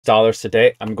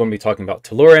Today. I'm going to be talking about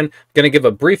Tellurian. I'm going to give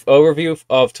a brief overview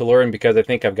of Tellurian because I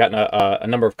think I've gotten a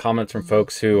number of comments from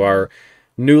folks who are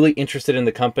newly interested in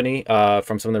the company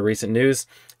from some of the recent news.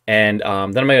 And then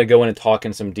I'm going to go in and talk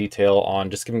in some detail on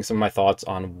just giving some of my thoughts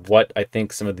on what I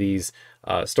think some of these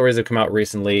stories that have come out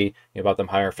recently about them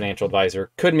hiring a financial advisor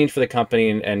could mean for the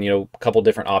company, and a couple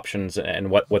different options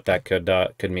and what that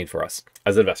could mean for us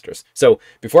as investors. So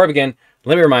before I begin,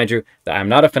 let me remind you that I'm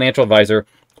not a financial advisor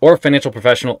or a financial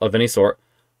professional of any sort.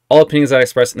 All opinions that I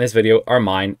express in this video are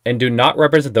mine and do not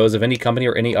represent those of any company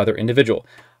or any other individual.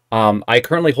 I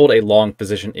currently hold a long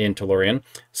position in Tellurian,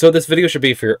 so this video should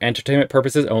be for your entertainment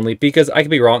purposes only, because I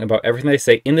could be wrong about everything I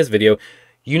say in this video.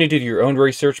 You need to do your own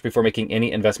research before making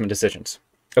any investment decisions.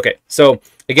 Okay, so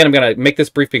again, I'm going to make this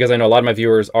brief because I know a lot of my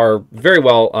viewers are very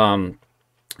well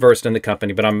versed in the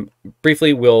company, but I'm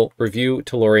briefly will review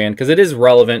Tellurian because it is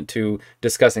relevant to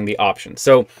discussing the options.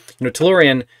 So,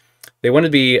 Tellurian, they want to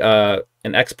be an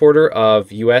exporter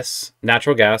of U.S.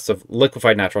 natural gas, of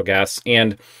liquefied natural gas,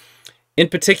 and in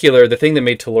particular, the thing that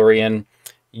made Tellurian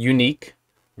unique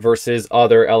versus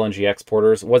other LNG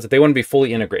exporters was that they wanted to be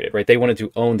fully integrated, right? They wanted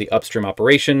to own the upstream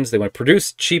operations. They want to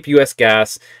produce cheap U.S.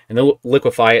 gas and then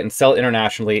liquefy it and sell it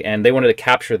internationally. And they wanted to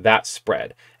capture that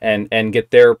spread and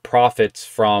get their profits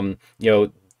from,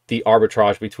 the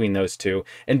arbitrage between those two,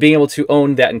 and being able to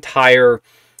own that entire,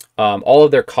 all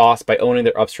of their costs by owning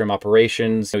their upstream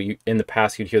operations. In the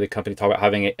past, you'd hear the company talk about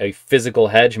having a physical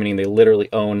hedge, meaning they literally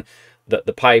own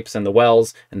the pipes and the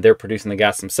wells, and they're producing the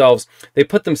gas themselves. They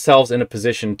put themselves in a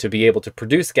position to be able to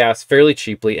produce gas fairly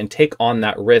cheaply and take on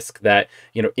that risk that,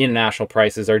 international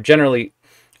prices are generally,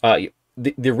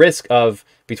 the risk of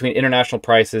between international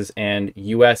prices and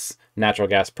U.S. natural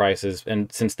gas prices. And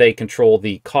since they control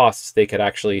the costs, they could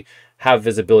actually have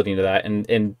visibility into that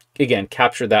and again,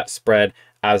 capture that spread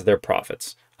as their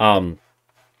profits. And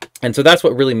so that's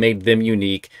what really made them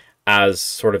unique as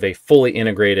sort of a fully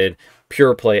integrated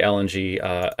pure play LNG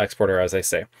exporter, as I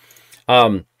say.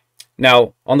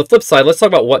 Now, on the flip side, let's talk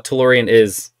about what Tellurian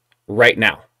is right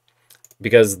now,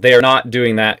 because they are not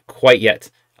doing that quite yet.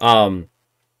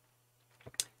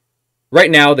 Right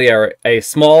now, they are a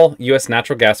small U.S.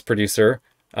 natural gas producer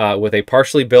with a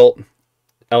partially built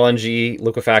LNG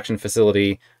liquefaction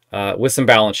facility with some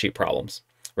balance sheet problems,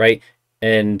 right?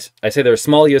 And I say they're a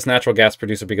small U.S. natural gas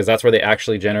producer because that's where they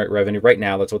actually generate revenue right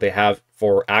now. That's what they have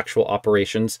for actual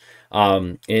operations.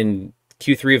 In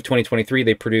Q3 of 2023,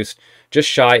 they produced just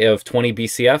shy of 20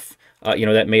 BCF.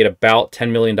 That made about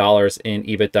 $10 million in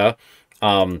EBITDA.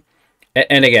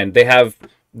 And again, they have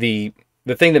the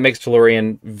thing that makes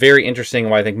Tellurian very interesting,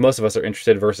 and why I think most of us are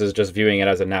interested versus just viewing it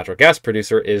as a natural gas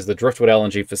producer, is the driftwood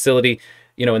LNG facility.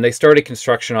 And they started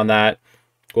construction on that,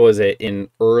 what was it, in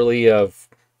early of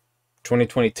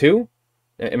 2022?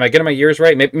 Am I getting my years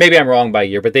right? Maybe I'm wrong by a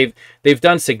year, but they've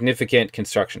done significant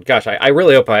construction. Gosh, I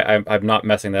really hope I'm not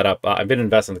messing that up. I've been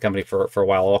investing in the company for a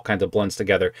while. All kinds of blends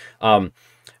together.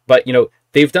 But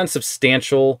they've done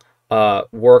substantial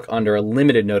work under a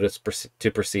limited notice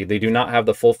to proceed. They do not have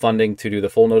the full funding to do the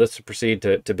full notice to proceed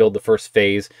to build the first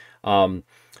phase.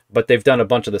 But they've done a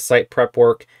bunch of the site prep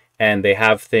work, and they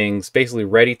have things basically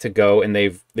ready to go, and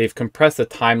they've compressed the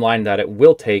timeline that it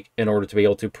will take in order to be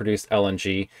able to produce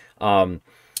LNG.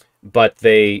 But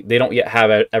they don't yet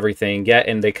have everything yet,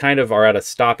 and they kind of are at a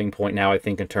stopping point now, I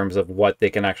think, in terms of what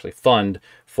they can actually fund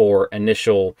for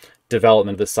initial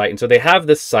development of the site. And so they have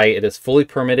this site. It is fully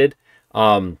permitted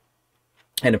and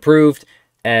approved,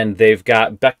 and they've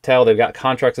got Bechtel. They've got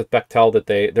contracts with Bechtel that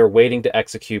they're waiting to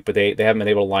execute, but they haven't been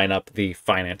able to line up the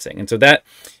financing. And so that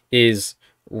is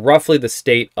roughly the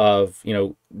state of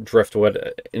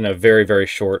driftwood in a very, very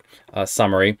short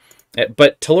summary.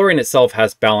 But Tellurian itself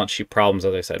has balance sheet problems,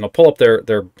 as I said. And I'll pull up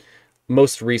their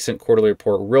most recent quarterly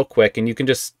report real quick, and you can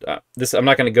just I'm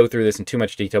not going to go through this in too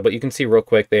much detail, but you can see real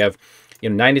quick they have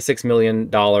 $96 million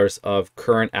of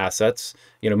current assets.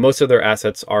 Most of their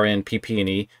assets are in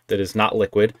PP&E that is not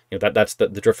liquid. That's the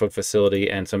driftwood facility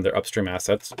and some of their upstream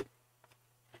assets.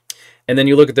 And then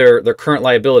you look at their current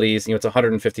liabilities, it's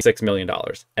 $156 million.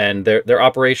 And their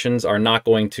operations are not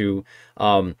going to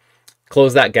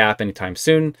close that gap anytime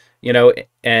soon,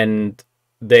 and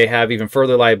they have even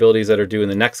further liabilities that are due in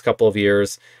the next couple of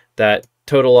years that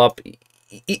total up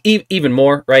even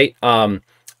more, right, to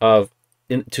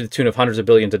the tune of hundreds of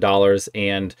billions of dollars.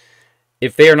 And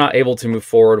if they are not able to move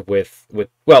forward with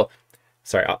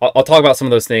sorry, I'll talk about some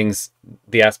of those things,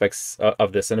 the aspects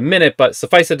of this in a minute, but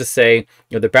suffice it to say,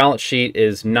 their balance sheet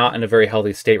is not in a very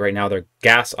healthy state right now. Their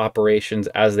gas operations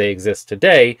as they exist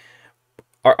today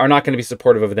are not going to be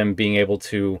supportive of them being able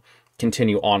to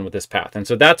continue on with this path. And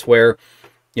so that's where,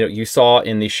 you saw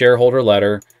in the shareholder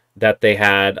letter that they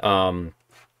had. Let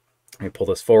me pull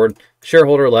this forward.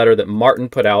 Shareholder letter that Martin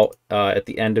put out at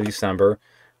the end of December.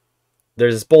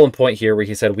 There's this bullet point here where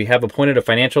he said, "We have appointed a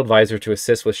financial advisor to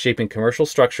assist with shaping commercial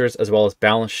structures as well as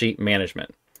balance sheet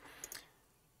management."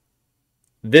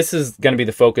 This is going to be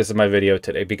the focus of my video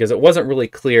today because it wasn't really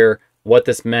clear what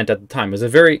this meant at the time. It was a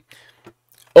very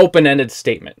open-ended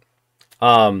statement.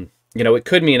 You know, it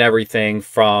could mean everything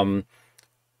from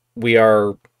we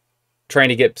are trying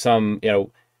to get some, you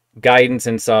know, guidance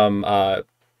and some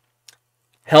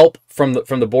help from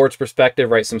the board's perspective,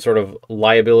 right? Some sort of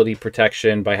liability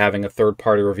protection by having a third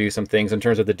party review some things in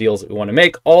terms of the deals that we want to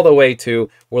make, all the way to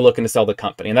we're looking to sell the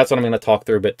company. And that's what I'm going to talk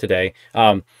through a bit today.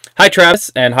 Hi,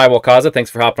 Travis, and hi, Wakaza. Thanks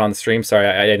for hopping on the stream. Sorry,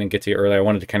 I didn't get to you earlier. I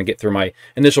wanted to kind of get through my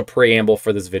initial preamble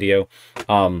for this video.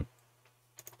 One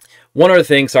other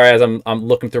thing, sorry, as I'm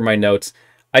looking through my notes,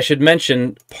 I should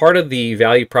mention part of the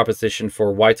value proposition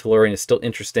for why Tellurian is still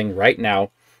interesting right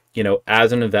now, you know,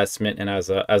 as an investment and as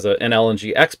an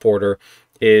LNG exporter,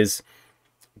 is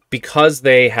because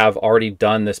they have already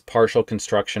done this partial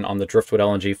construction on the Driftwood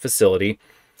LNG facility.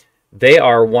 They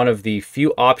are one of the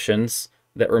few options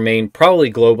that remain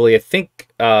probably globally. I think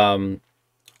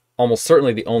almost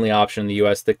certainly the only option in the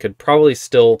U.S. that could probably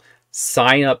still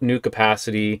sign up new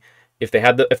capacity if they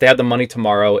had the money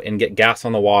tomorrow and get gas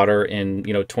on the water in,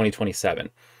 you know, 2027.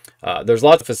 There's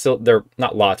lots of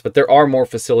not lots, but there are more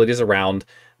facilities around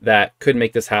that could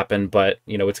make this happen, but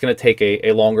you know, it's going to take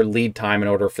a longer lead time in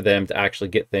order for them to actually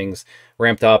get things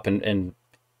ramped up and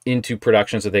into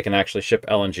production so they can actually ship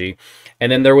LNG.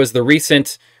 And then there was the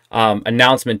recent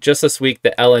announcement just this week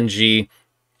that LNG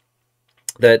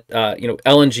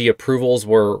approvals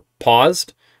were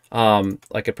paused.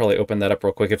 I could probably open that up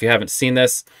real quick. If you haven't seen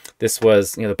this, this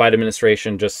was, you know, the Biden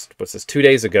administration just, 2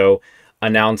 days ago,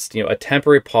 announced, you know, a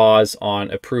temporary pause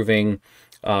on approving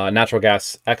natural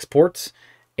gas exports.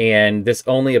 And this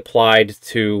only applied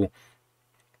to,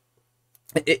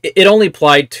 it only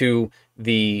applied to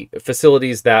the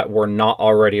facilities that were not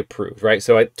already approved, right?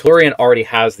 So Tellurian already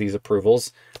has these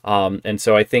approvals. And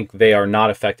so I think they are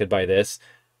not affected by this.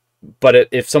 But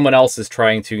if someone else is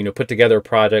trying to, you know, put together a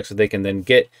project so they can then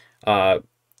get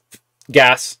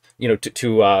gas, you know,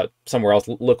 to somewhere else,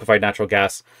 liquefied natural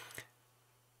gas,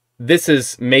 this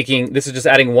is just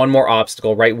adding one more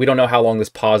obstacle, right? We don't know how long this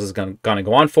pause is going to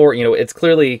go on for. You know, it's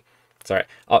clearly, sorry,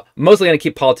 mostly going to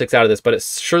keep politics out of this, but it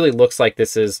surely looks like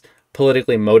this is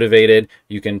politically motivated.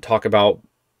 You can talk about,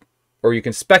 or you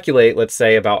can speculate, let's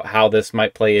say, about how this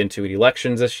might play into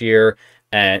elections this year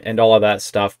and all of that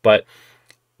stuff. But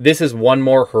this is one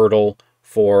more hurdle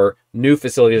for new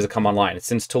facilities to come online.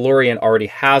 Since Tellurian already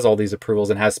has all these approvals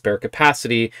and has spare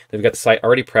capacity, they've got the site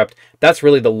already prepped. That's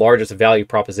really the largest value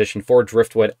proposition for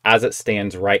Driftwood as it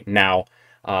stands right now,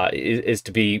 is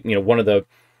to be, you know, one of the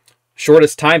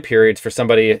shortest time periods for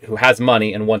somebody who has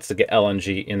money and wants to get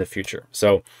LNG in the future.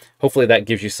 So hopefully that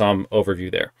gives you some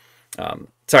overview there.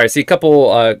 Sorry, I see a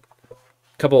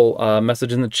couple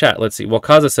messages in the chat. Let's see. Well,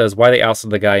 Kaza says, why they ousted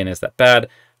the guy and is that bad?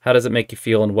 How does it make you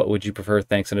feel, and what would you prefer?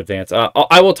 Thanks in advance.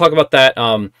 I will talk about that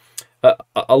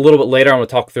a little bit later. I'm going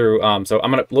to talk through. So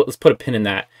let's put a pin in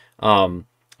that. And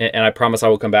I promise I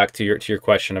will come back to your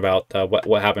question about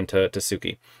what happened to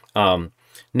Souki.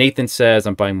 Nathan says,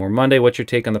 I'm buying more Monday. What's your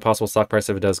take on the possible stock price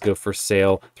if it does go for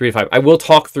sale 3 to 5? I will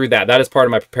talk through that. That is part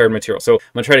of my prepared material. So I'm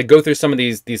going to try to go through some of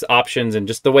these options and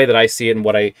just the way that I see it and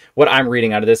what I'm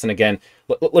reading out of this. And again,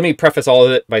 let me preface all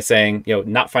of it by saying, you know,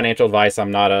 not financial advice.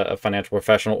 I'm not a financial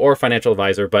professional or a financial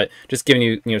advisor, but just giving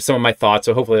you, you know, some of my thoughts.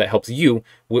 So hopefully that helps you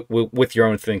with your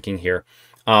own thinking here.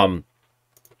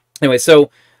 Anyway,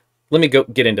 so let me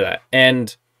get into that.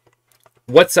 And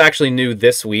what's actually new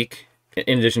this week,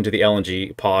 in addition to the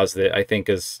LNG pause, that I think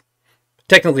is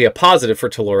technically a positive for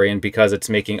Tellurian because it's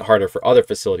making it harder for other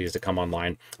facilities to come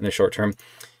online in the short term.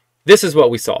 This is what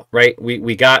we saw, right?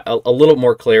 We got a little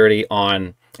more clarity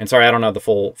on, and sorry, I don't have the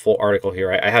full article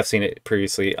here. I have seen it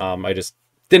previously. I just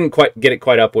didn't quite get it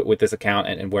quite up with this account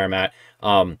and where I'm at.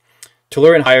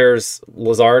 Tellurian hires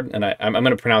Lazard, and I'm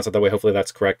going to pronounce it that way, hopefully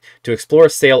that's correct, to explore a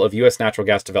sale of U.S. natural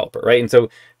gas developer, right? And so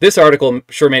this article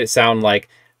sure made it sound like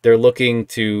they're looking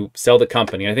to sell the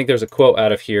company. I think there's a quote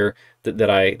out of here that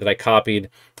I copied.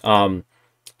 You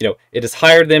know, it has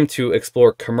hired them to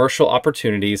explore commercial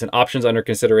opportunities, and options under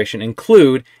consideration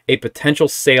include a potential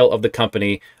sale of the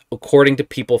company, according to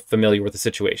people familiar with the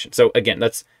situation. So again,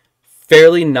 that's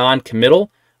fairly non-committal,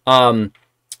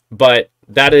 but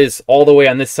that is all the way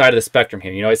on this side of the spectrum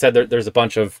here. You know, I said there's a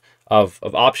bunch of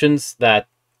options. That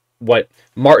what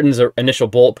Martin's initial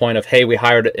bullet point of, hey, we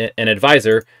hired an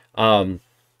advisor,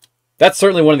 that's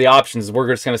certainly one of the options. We're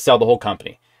just going to sell the whole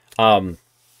company.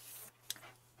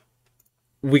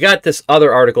 we got this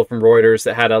other article from Reuters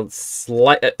that had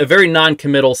a very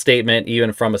non-committal statement,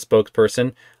 even from a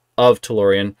spokesperson of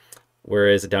Tellurian. Where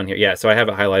is it down here? Yeah, so I have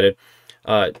it highlighted.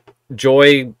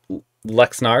 Joy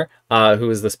Lexnar, who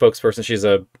is the spokesperson, she's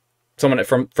someone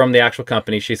from the actual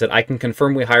company. She said, "I can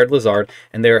confirm we hired Lazard,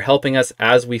 and they are helping us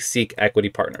as we seek equity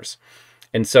partners."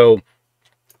 And so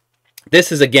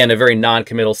this is, again, a very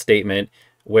non-committal statement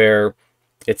where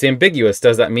it's ambiguous.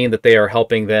 Does that mean that they are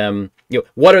helping them?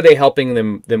 What are they helping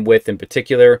them with in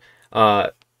particular?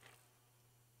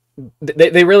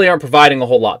 They really aren't providing a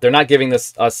whole lot. They're not giving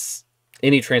us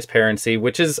any transparency,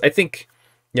 which is, I think,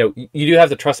 you do have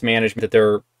to trust management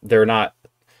that they're not.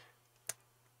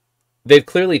 They've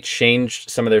clearly changed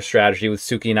some of their strategy with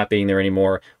Souki not being there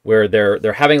anymore, where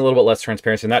they're having a little bit less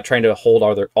transparency. They're not trying to hold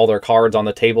all their cards on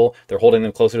the table. They're holding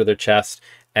them closer to their chest,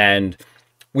 and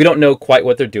we don't know quite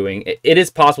what they're doing. It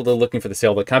is possible they're looking for the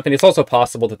sale of the company. It's also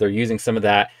possible that they're using some of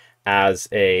that as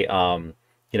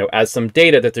as some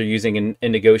data that they're using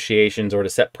in negotiations or to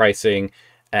set pricing,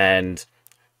 and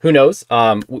who knows?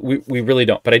 We really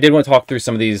don't. But I did want to talk through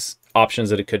some of these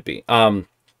options that it could be.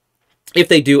 If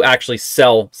they do actually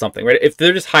sell something, right? If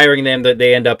they're just hiring them, that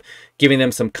they end up giving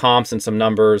them some comps and some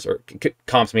numbers, or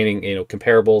comps meaning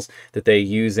comparables that they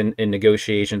use in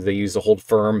negotiations. They use to hold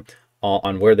firm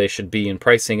on where they should be in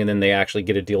pricing, and then they actually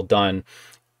get a deal done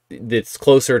that's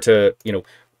closer to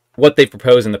what they've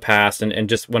proposed in the past. And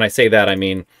just when I say that, I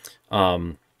mean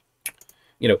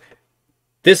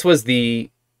this was the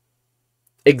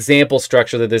example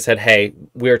structure that they said, hey,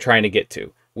 we're trying to get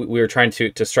to. We were trying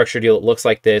to structure a deal that looks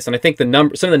like this. And I think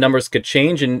some of the numbers could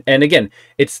change. And again,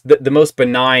 it's the most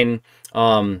benign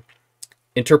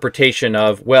interpretation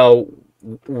of, well,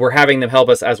 we're having them help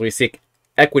us as we seek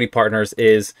equity partners,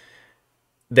 is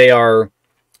they are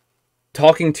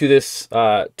talking to this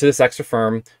extra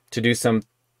firm to do some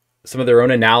of their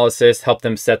own analysis, help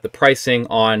them set the pricing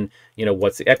on,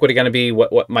 what's the equity going to be,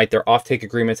 what might their offtake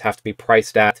agreements have to be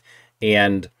priced at.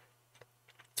 And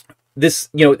this,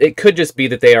 it could just be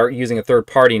that they are using a third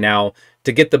party now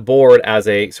to get the board as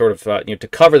a sort of, to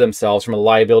cover themselves from a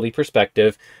liability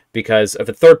perspective, because if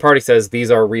a third party says these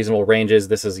are reasonable ranges,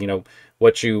 this is,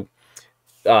 what you,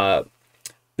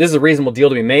 this is a reasonable deal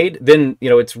to be made, then,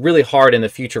 it's really hard in the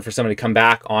future for somebody to come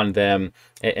back on them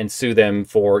and sue them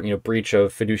for, breach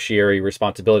of fiduciary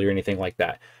responsibility or anything like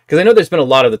that. Because I know there's been a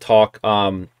lot of the talk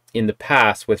in the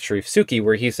past with Sharif Souki,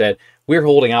 where he said, we're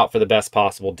holding out for the best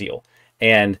possible deal.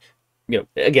 And,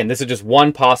 again, this is just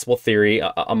one possible theory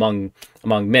among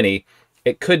many.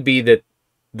 It could be that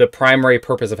the primary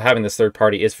purpose of having this third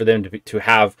party is for them to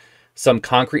have some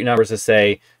concrete numbers to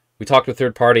say, we talked to a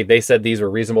third party, they said these were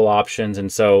reasonable options,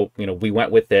 and so, we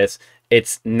went with this.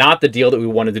 It's not the deal that we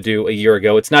wanted to do a year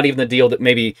ago. It's not even the deal that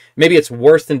maybe it's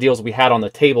worse than deals we had on the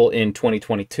table in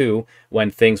 2022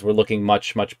 when things were looking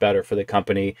much, much better for the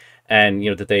company, and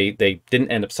that they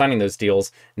didn't end up signing those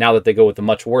deals. Now that they go with a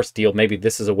much worse deal, maybe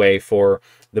this is a way for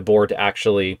the board to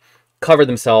actually cover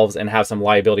themselves and have some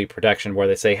liability protection where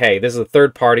they say, hey, this is a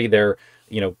third party, they're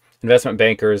investment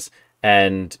bankers,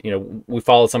 and we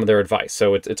followed some of their advice.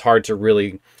 So it's hard to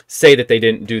really say that they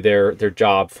didn't do their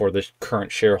job for the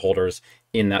current shareholders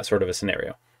in that sort of a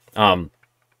scenario.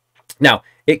 Now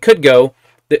it could go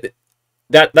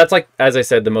that's, like, as I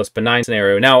said, the most benign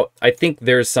scenario. Now I think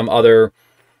there's some other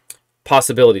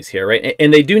possibilities here, right?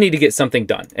 And they do need to get something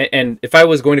done. And if I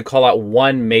was going to call out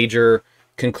one major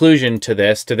conclusion to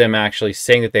this, to them actually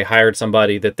saying that they hired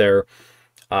somebody, that they're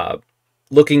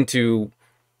looking to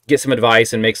get some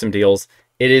advice and make some deals,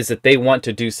 it is that they want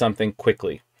to do something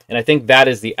quickly. And I think that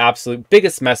is the absolute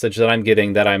biggest message that I'm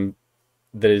getting, that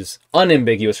is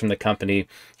unambiguous from the company,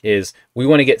 is we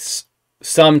want to get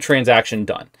some transaction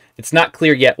done. It's not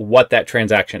clear yet what that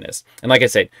transaction is. And like I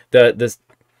said, the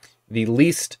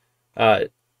least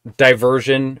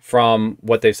diversion from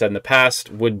what they've said in the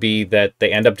past would be that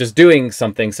they end up just doing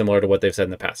something similar to what they've said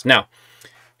in the past. Now,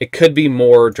 it could be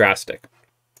more drastic.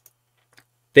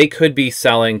 They could be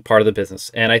selling part of the business.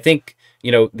 And I think,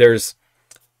 there's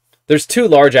two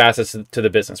large assets to the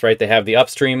business, right? They have the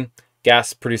upstream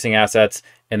gas producing assets,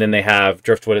 and then they have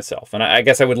driftwood itself. And I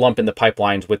guess I would lump in the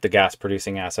pipelines with the gas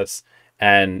producing assets.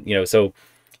 And, so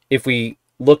if we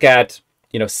look at,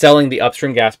 selling the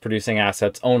upstream gas producing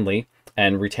assets only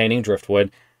and retaining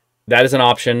driftwood, that is an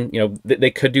option.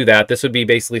 They could do that. This would be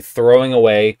basically throwing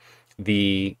away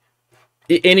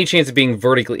any chance of being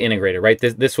vertically integrated, right?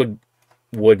 This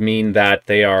would mean that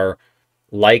they are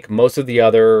like most of the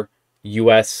other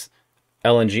U.S.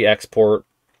 LNG export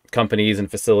companies and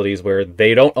facilities, where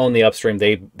they don't own the upstream,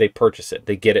 they purchase it,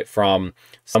 they get it from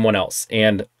someone else.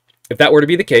 And if that were to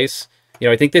be the case,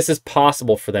 I think this is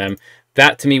possible for them,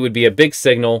 that to me would be a big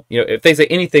signal. You know, if they say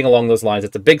anything along those lines,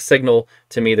 it's a big signal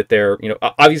to me that they're, you know,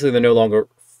 obviously they're no longer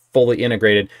fully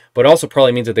integrated, but it also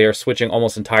probably means that they are switching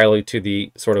almost entirely to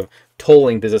the sort of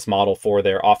tolling business model for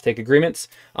their offtake agreements.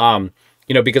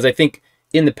 You know, because I think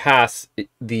in the past,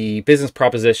 the business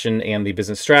proposition and the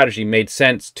business strategy made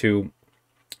sense to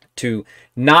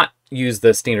not use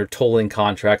the standard tolling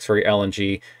contracts for your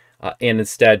LNG, and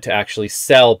instead to actually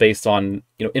sell based on,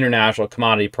 you know, international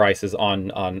commodity prices on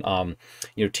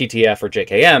you know, TTF or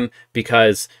JKM,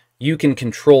 because you can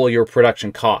control your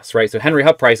production costs, right? So Henry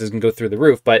Hub prices can go through the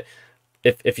roof, but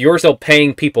if you're still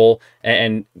paying people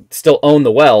and still own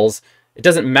the wells, it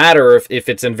doesn't matter if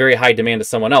it's in very high demand to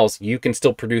someone else, you can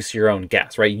still produce your own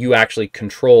gas, right? You actually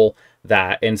control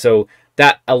that. And so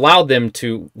that allowed them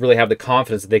to really have the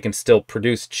confidence that they can still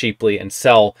produce cheaply and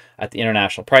sell at the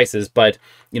international prices. But,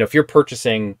 you know, if you're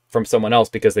purchasing from someone else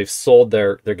because they've sold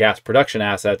their gas production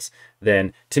assets,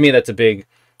 then to me, that's a big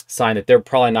sign that they're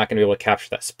probably not going to be able to capture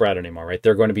that spread anymore, right?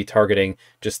 They're going to be targeting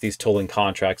just these tolling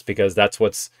contracts because that's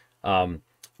what's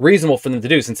reasonable for them to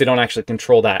do, since they don't actually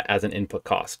control that as an input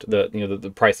cost,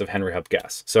 the price of Henry Hub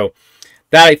gas. So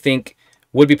that, I think,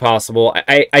 would be possible.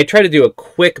 I try to do a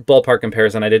quick ballpark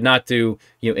comparison. I did not do,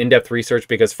 you know, in-depth research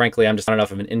because, frankly, I'm just not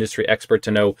enough of an industry expert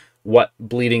to know what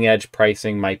bleeding edge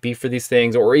pricing might be for these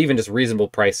things, or even just reasonable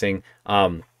pricing.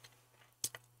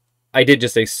 I did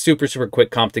just a super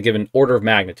quick comp to give an order of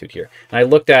magnitude here. And I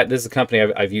looked at, this is a company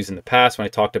I've used in the past when I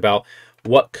talked about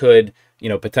what could, you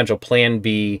know, potential Plan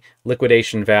B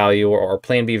liquidation value or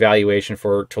Plan B valuation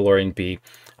for Tellurian be.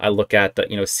 I look at the,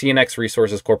 you know, CNX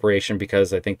Resources Corporation,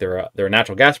 because I think they're a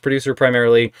natural gas producer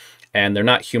primarily, and they're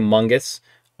not humongous.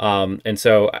 And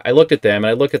so I looked at them,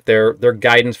 and I look at their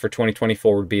guidance for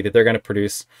 2024 would be that they're going to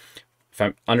produce, if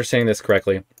I'm understanding this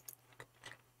correctly,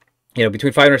 you know,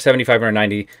 between 570,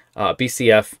 590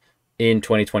 BCF in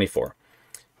 2024.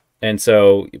 And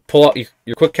so you pull out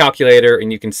your quick calculator,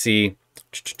 and you can see,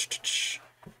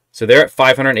 so they're at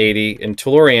 580, and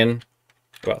Tellurian,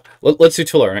 well, let's do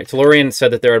Tellurian, right? Tellurian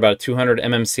said that they're at about 200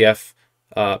 MMCF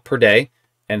per day.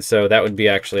 And so that would be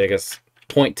actually, I guess,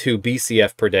 0.2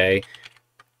 BCF per day.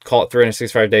 Call it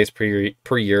 365 days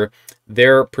per year.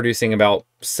 They're producing about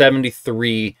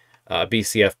 73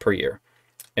 BCF per year.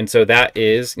 And so that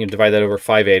is, you know, divide that over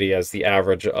 580 as the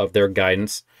average of their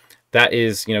guidance. That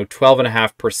is, you know,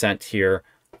 12.5% here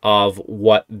of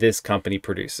what this company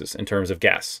produces in terms of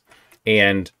gas.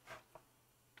 And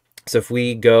so if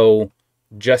we go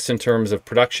just in terms of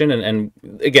production, and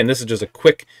again, this is just a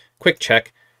quick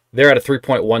check, they're at a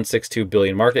 3.162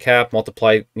 billion market cap.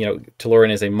 Multiply, you know,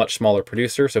 Tellurian is a much smaller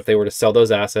producer, so if they were to sell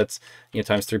those assets, you know,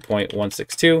 times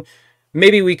 3.162,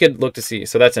 maybe we could look to see,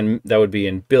 so that would be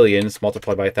in billions,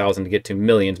 multiplied by 1,000 to get to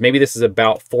millions. Maybe this is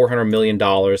about $400 million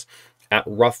at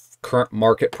rough current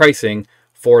market pricing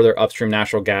for their upstream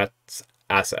natural gas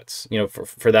assets, you know,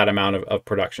 for that amount of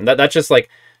production. That's just like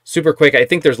super quick. I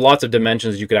think there's lots of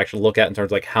dimensions you could actually look at in terms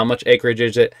of like how much acreage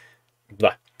is it,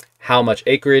 how much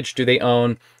acreage do they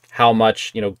own, how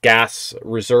much, you know, gas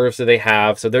reserves do they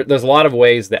have. So there's a lot of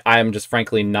ways that I'm just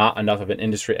frankly not enough of an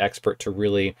industry expert to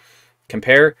really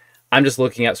compare. I'm just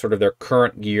looking at sort of their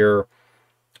current year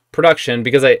production,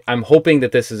 because I'm hoping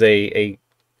that this is a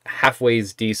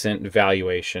halfway's decent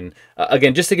valuation.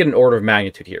 Again, just to get an order of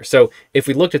magnitude here. So if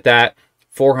we looked at that,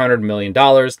 $400 million,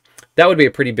 that would be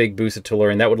a pretty big boost to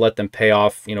Tellurian. That would let them pay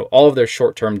off, you know, all of their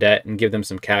short-term debt and give them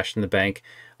some cash in the bank,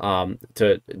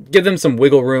 to give them some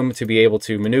wiggle room to be able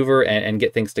to maneuver and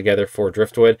get things together for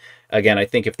Driftwood. Again, I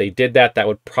think if they did that, that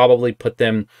would probably put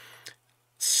them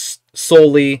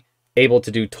solely able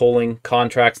to do tolling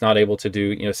contracts, not able to do,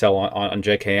 you know, sell on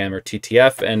JKM or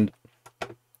TTF. And,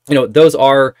 you know, those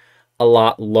are a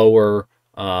lot lower,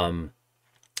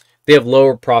 they have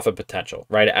lower profit potential,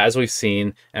 right? As we've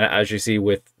seen, and as you see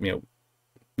with, you know,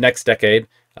 next decade,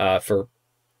 for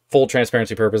full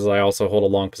transparency purposes, I also hold a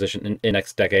long position in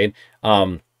next decade.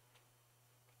 But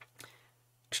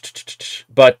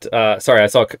sorry, I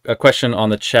saw a question on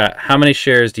the chat. How many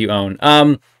shares do you own?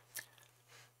 I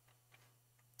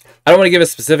don't want to give a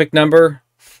specific number.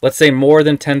 Let's say more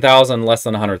than 10,000, less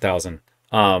than 100,000.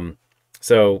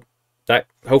 So that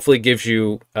hopefully gives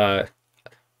you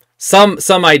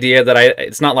some idea that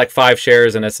it's not like 5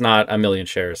 shares and it's not 1 million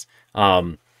shares.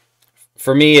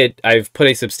 For me, I've put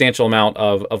a substantial amount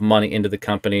of money into the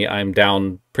company. I'm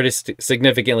down pretty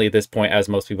significantly at this point, as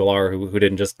most people are who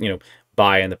didn't just, you know,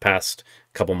 buy in the past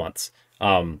couple months.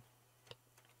 All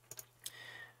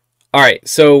right,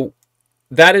 so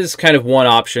that is kind of one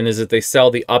option, is that they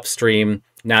sell the upstream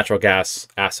natural gas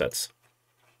assets.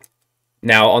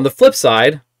 Now, on the flip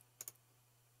side,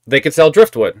 they could sell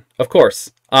Driftwood, of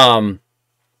course.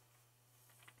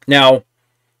 Now,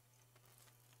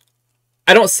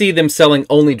 I don't see them selling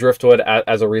only driftwood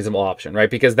as a reasonable option, right?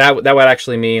 Because that would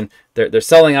actually mean they're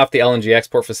selling off the LNG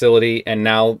export facility, and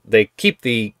now they keep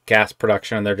the gas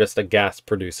production, and they're just a gas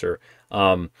producer.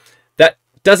 That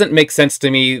doesn't make sense to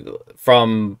me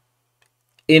from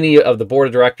any of the board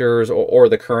of directors or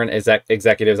the current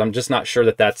executives. I'm just not sure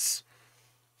that that's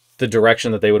the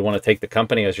direction that they would want to take the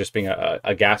company, as just being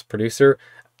a gas producer.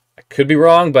 I could be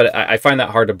wrong, but I find that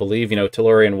hard to believe. You know,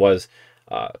 Tellurian was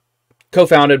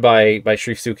co-founded by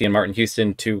Sharif Souki and Martin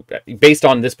Houston based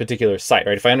on this particular site,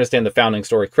 right? If I understand the founding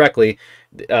story correctly,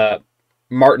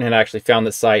 Martin had actually found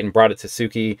this site and brought it to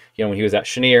Souki, you know, when he was at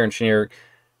Cheniere, and Cheniere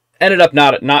ended up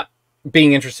not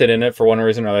being interested in it for one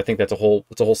reason or another. I think it's a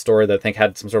whole story that I think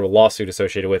had some sort of lawsuit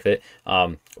associated with it.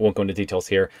 I won't go into details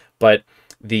here, but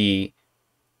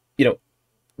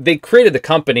they created the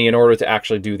company in order to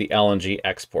actually do the LNG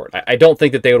export. I don't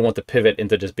think that they would want to pivot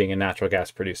into just being a natural gas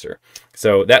producer.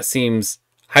 So that seems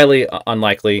highly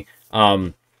unlikely.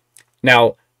 Now,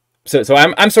 so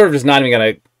I'm sort of just not even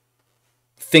going to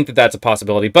think that that's a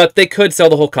possibility, but they could sell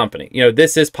the whole company. You know,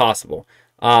 this is possible.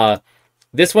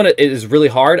 This one is really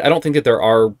hard. I don't think that there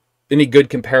are any good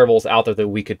comparables out there that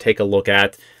we could take a look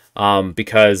at,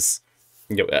 because,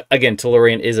 you know, again,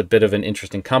 Tellurian is a bit of an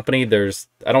interesting company.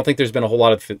 I don't think there's been a whole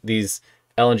lot of these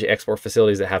LNG export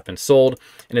facilities that have been sold,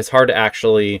 and it's hard to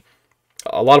actually,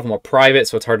 a lot of them are private,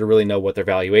 so it's hard to really know what their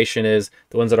valuation is.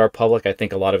 The ones that are public, I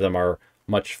think a lot of them are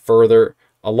much further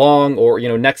along, or, you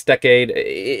know, next decade.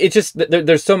 It's just,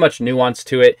 there's so much nuance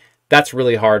to it. That's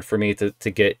really hard for me to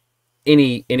get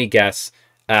any guess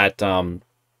at, you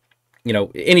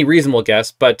know, any reasonable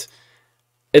guess. But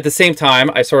at the same time,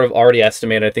 I sort of already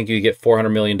estimated, I think you get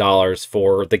 $400 million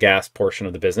for the gas portion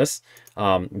of the business,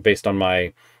 based on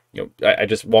my, you know, I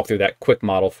just walked through that quick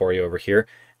model for you over here.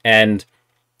 And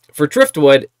for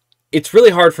driftwood, it's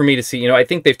really hard for me to see, you know, I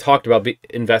think they've talked about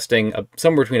investing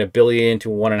somewhere between $1 billion to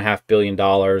 $1.5 billion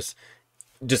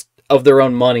just of their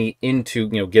own money into,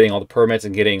 you know, getting all the permits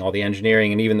and getting all the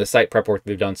engineering and even the site prep work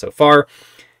they've done so far.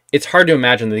 It's hard to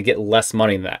imagine that they get less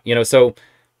money than that, you know. So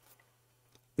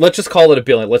let's just call it $1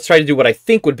 billion. Let's try to do what I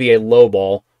think would be a low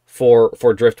ball for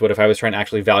driftwood if I was trying to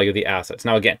actually value the assets.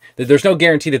 Now, again, there's no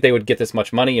guarantee that they would get this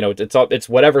much money. You know, it's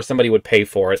whatever somebody would pay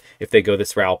for it if they go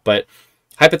this route. But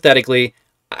hypothetically,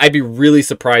 I'd be really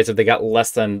surprised if they got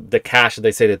less than the cash that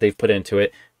they say that they've put into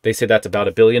it. They say that's about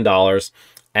 $1 billion.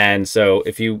 And so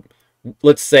if you,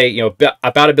 let's say, you know,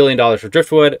 about $1 billion for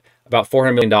driftwood, about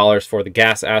 $400 million for the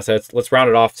gas assets, let's round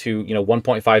it off to, you know,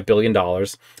 $1.5 billion.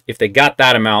 If they got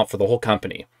that amount for the whole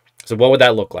company, so what would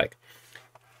that look like?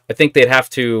 I think they'd have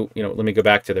to, you know, let me go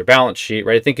back to their balance sheet,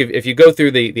 right? I think if you go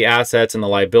through the assets and the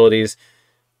liabilities,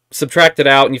 subtract it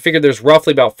out, and you figure there's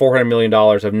roughly about $400 million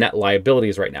of net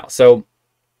liabilities right now. So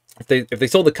if they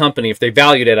sold the company, if they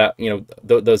valued it at, you know,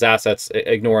 those assets,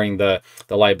 ignoring the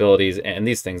liabilities and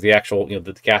these things, the actual, you know,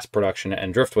 the gas production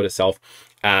and driftwood itself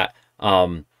at,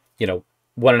 you know,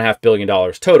 $1.5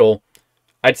 billion total,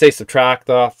 I'd say subtract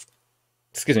off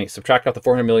the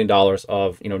 $400 million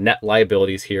of, you know, net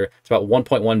liabilities here. It's about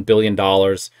 $1.1 billion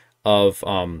of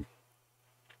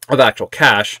actual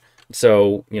cash.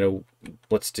 So, you know,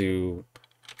 let's do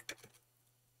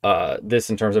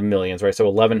this in terms of millions, right?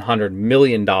 So $1,100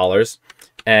 million,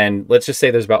 and let's just say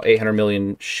there's about 800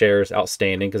 million shares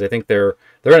outstanding, because I think they're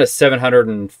in a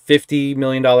 $750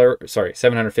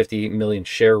 million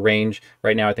share range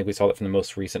right now. I think we saw that from the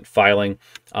most recent filing.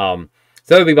 So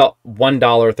that would be about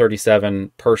 $1.37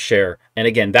 per share. And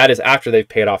again, that is after they've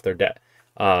paid off their debt.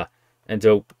 And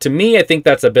so to me, I think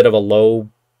that's a bit of a low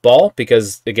ball,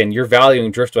 because again, you're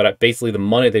valuing driftwood at basically the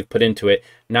money they've put into it,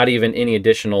 not even any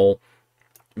additional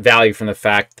value from the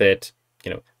fact that,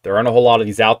 you know, there aren't a whole lot of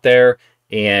these out there.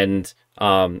 And,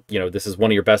 you know, this is one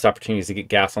of your best opportunities to get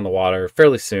gas on the water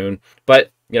fairly soon.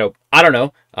 But, you know, I don't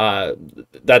know.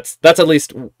 That's at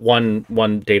least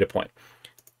one data point.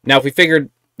 Now, if we figured,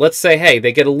 let's say, hey,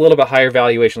 they get a little bit higher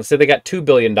valuation. Let's say they got $2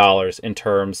 billion in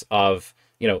terms of,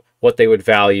 you know, what they would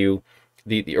value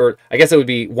or I guess it would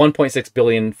be $1.6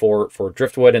 billion for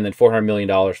driftwood, and then $400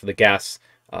 million for the gas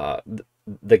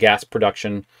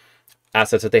production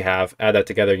assets that they have. Add that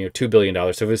together, you know, $2 billion.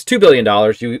 So if it's $2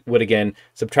 billion, you would again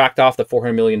subtract off the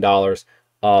 $400 million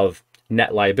of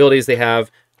net liabilities they have.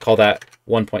 Call that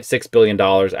 $1.6 billion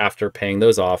after paying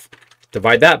those off.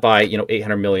 Divide that by, you know,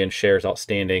 800 million shares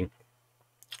outstanding.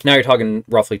 Now you're talking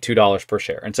roughly $2 per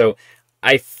share. And so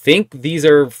I think these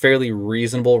are fairly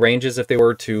reasonable ranges if they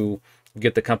were to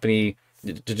get the company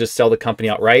to just sell the company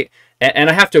outright. And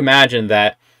I have to imagine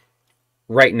that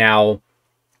right now,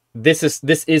 this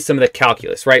is some of the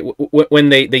calculus, right? When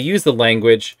they use the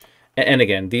language, and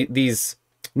again, these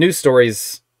news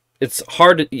stories, it's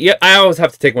hard to, yeah, I always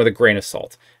have to take them with a grain of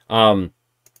salt.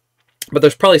 But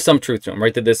there's probably some truth to them,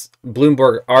 right? That this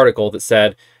Bloomberg article that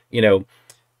said, you know,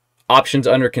 options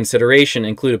under consideration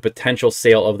include a potential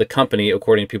sale of the company,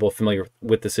 according to people familiar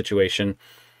with the situation.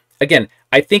 Again,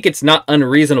 I think it's not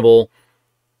unreasonable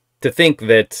to think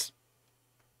that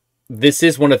this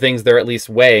is one of the things they're at least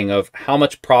weighing of how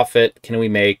much profit can we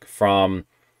make from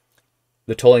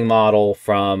the tolling model,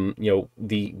 from, you know,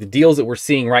 the deals that we're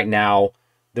seeing right now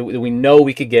that we know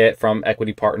we could get from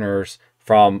equity partners,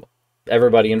 from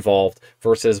everybody involved,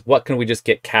 versus what can we just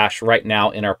get cash right now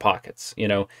in our pockets, you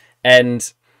know?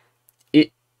 And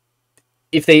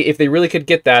if they really could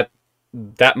get that,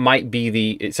 that might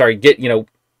be get, you know,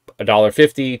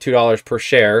 $1.50, $2 per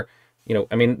share. You know,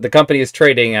 I mean, the company is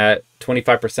trading at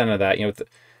 25% of that, you know,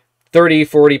 30,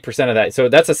 40% of that. So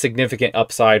that's a significant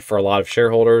upside for a lot of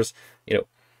shareholders. You know,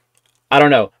 I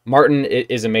don't know. Martin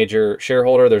is a major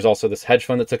shareholder. There's also this hedge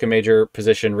fund that took a major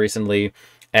position recently.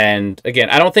 And again,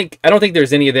 I don't think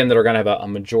there's any of them that are going to have a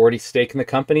majority stake in the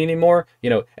company anymore. You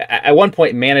know, at one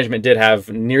point, management did have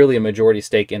nearly a majority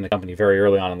stake in the company very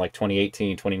early on in like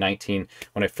 2018, 2019,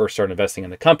 when I first started investing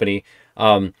in the company.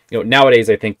 You know, nowadays,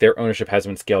 I think their ownership has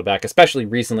been scaled back, especially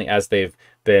recently as they've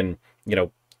been, you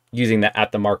know, using the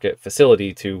at the market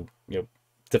facility to, you know,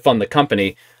 to fund the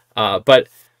company. But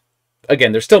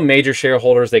again, they're still major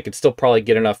shareholders. They could still probably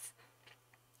get enough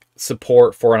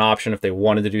support for an option if they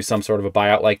wanted to do some sort of a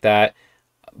buyout like that.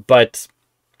 But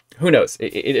who knows?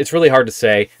 It's really hard to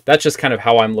say. That's just kind of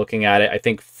how I'm looking at it. I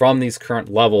think from these current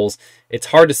levels, it's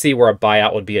hard to see where a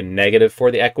buyout would be a negative for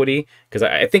the equity, because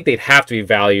I think they'd have to be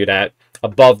valued at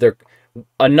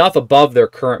enough above their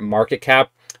current market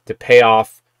cap to pay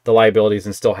off the liabilities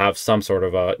and still have some sort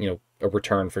of a, you know, a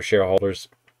return for shareholders.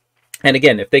 And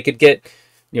again, if they could get,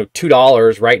 you know,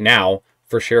 $2 right now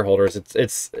for shareholders,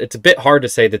 it's a bit hard to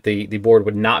say that the board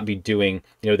would not be doing,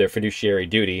 you know, their fiduciary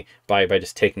duty by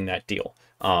just taking that deal.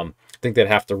 I think they'd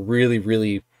have to really,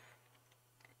 really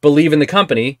believe in the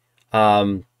company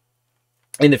in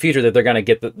the future that they're going to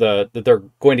get that they're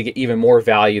going to get even more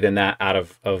value than that out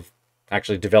of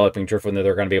actually developing driftwood, and that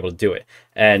they're going to be able to do it.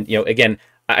 And, you know, again,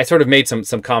 I sort of made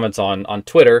some comments on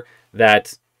Twitter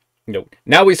that, you know,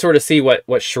 now we sort of see what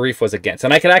Sharif was against.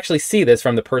 And I could actually see this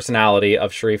from the personality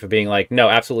of Sharif of being like, no,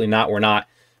 absolutely not. We're not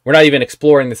even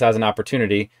exploring this as an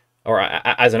opportunity or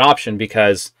as an option,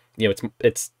 because, you know,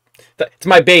 it's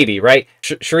my baby, right?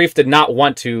 Sharif did not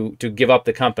want to give up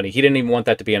the company. He didn't even want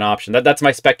that to be an option. That's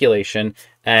my speculation.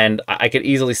 And I could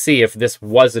easily see if this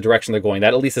was the direction they're going.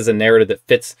 That at least is a narrative that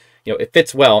fits, you know, it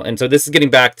fits well. And so this is getting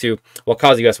back to what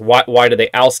caused you guys, why did they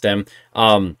oust him?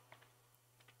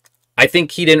 I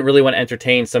think he didn't really want to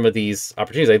entertain some of these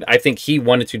opportunities. I think he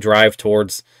wanted to drive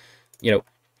towards, you know,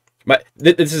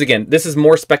 this is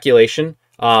more speculation,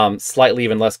 slightly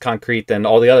even less concrete than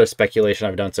all the other speculation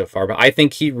I've done so far. But I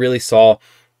think he really saw,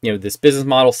 you know, this business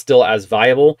model still as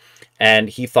viable, and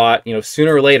he thought, you know,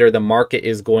 sooner or later the market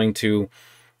is going to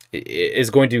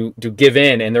give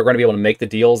in, and they're going to be able to make the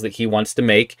deals that he wants to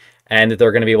make, and that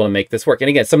they're going to be able to make this work. And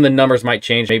again, some of the numbers might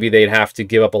change. Maybe they'd have to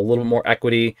give up a little more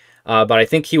equity. But I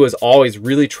think he was always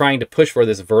really trying to push for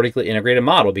this vertically integrated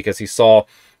model, because he saw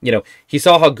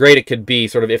how great it could be.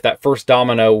 Sort of if that first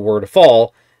domino were to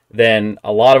fall, then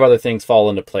a lot of other things fall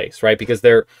into place, right? Because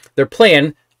their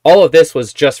plan, all of this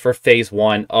was just for phase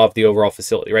one of the overall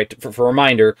facility, right? For a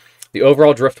reminder, the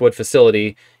overall driftwood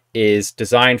facility is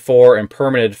designed for and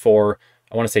permitted for,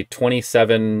 I want to say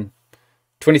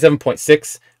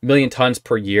 27.6 million tons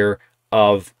per year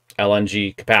of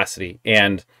LNG capacity.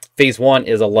 And phase one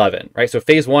is 11, right? So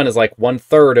phase one is like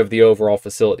 1/3 of the overall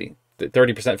facility,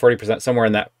 30%, 40%, somewhere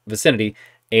in that vicinity.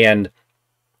 And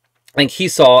I think he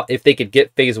saw if they could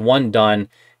get phase one done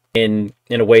in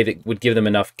a way that would give them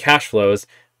enough cash flows,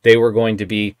 they were going to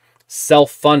be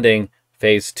self-funding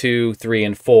phase 2, 3,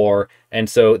 and 4. And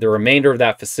so the remainder of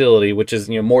that facility, which is,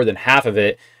 you know, more than half of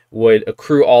it, would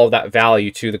accrue all of that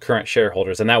value to the current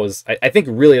shareholders. And that was, I think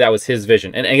really that was his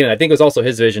vision. And again, I think it was also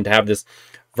his vision to have this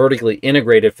vertically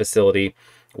integrated facility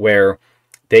where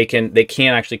they can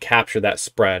actually capture that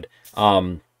spread.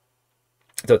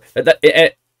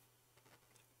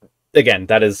 Again,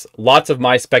 that is lots of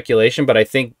my speculation, but I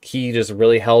think he just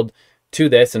really held to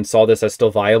this and saw this as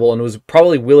still viable, and was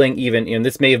probably willing even, and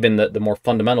this may have been the more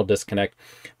fundamental disconnect.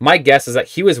 My guess is that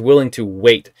he was willing to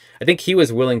wait. I think he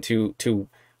was willing to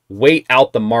wait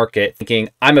out the market, thinking,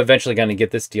 I'm eventually going to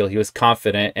get this deal. He was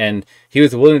confident, and he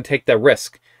was willing to take that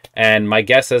risk. And my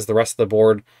guess is the rest of the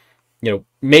board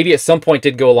maybe at some point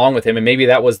did go along with him, and maybe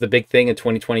that was the big thing in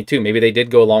 2022. Maybe they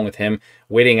did go along with him,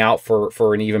 waiting out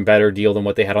for an even better deal than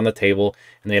what they had on the table,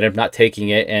 and they ended up not taking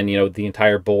it. And the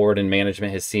entire board and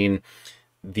management has seen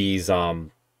these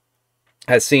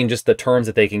just the terms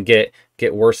that they can get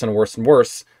worse and worse and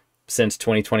worse since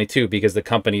 2022, because the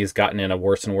company has gotten in a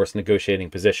worse and worse negotiating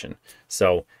position.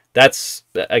 So that's,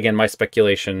 again, my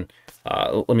speculation.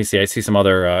 Let me see. I see some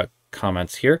other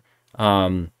comments here.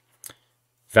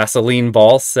 Vaseline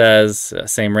Ball says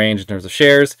same range in terms of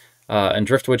shares, and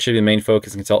driftwood should be the main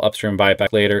focus and can sell upstream and buy it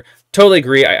back later. Totally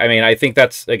agree. I mean, I think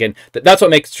that's, again, that's what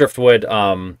makes driftwood,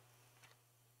 that's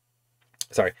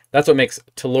what makes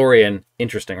Tellurian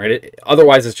interesting, right?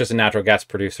 Otherwise, it's just a natural gas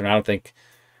producer, and I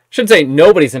shouldn't say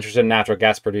nobody's interested in natural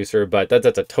gas producer, but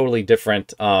that's a totally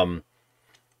different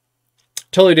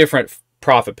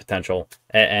profit potential,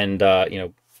 and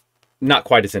not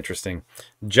quite as interesting.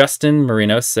 Justin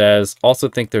Marino says, also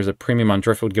think there's a premium on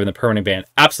driftwood given the permanent ban.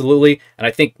 Absolutely. And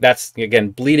I think that's, again,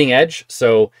 bleeding edge.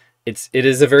 So it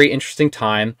is a very interesting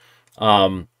time.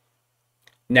 Now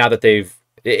that they've,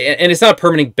 and it's not a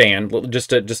permanent ban, just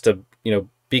to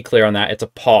be clear on that. It's a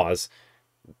pause.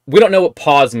 We don't know what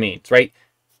pause means, right?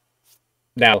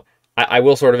 Now, I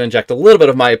will sort of inject a little bit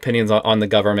of my opinions on the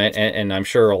government, and I'm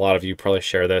sure a lot of you probably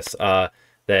share this, that,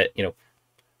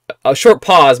 a short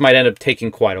pause might end up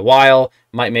taking quite a while,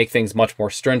 might make things much more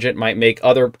stringent, might make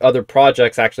other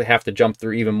projects actually have to jump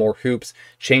through even more hoops,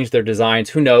 change their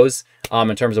designs. Who knows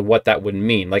in terms of what that would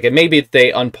mean. Like, it may be that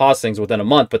they unpause things within a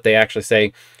month, but they actually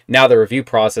say, now the review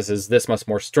process is this much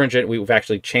more stringent. We've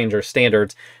actually changed our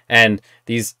standards, and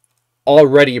these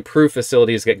already approved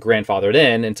facilities get grandfathered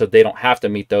in, and so they don't have to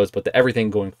meet those, but everything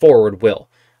going forward will.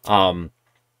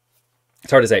 It's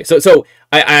hard to say. So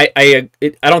I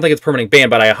don't think it's permanent ban,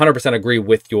 but I 100% agree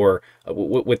with your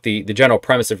with the general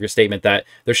premise of your statement that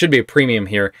there should be a premium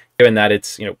here, given that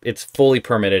it's fully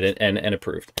permitted and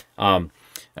approved.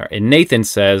 And Nathan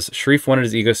says, Sharif wanted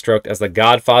his ego stroked as the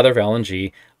godfather of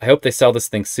LNG. I hope they sell this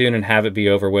thing soon and have it be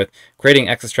over with. Creating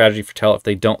exit strategy for Tell if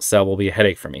they don't sell will be a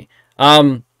headache for me.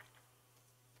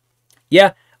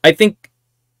 Yeah, I think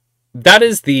that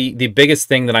is the biggest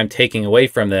thing that I'm taking away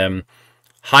from them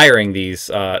hiring these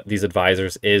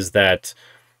advisors, is that,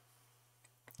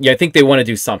 I think they want to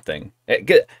do something.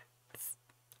 I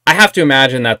have to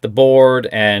imagine that the board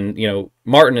and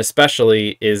Martin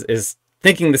especially is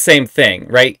thinking the same thing,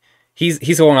 right?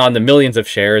 He's going on the millions of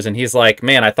shares, and he's like,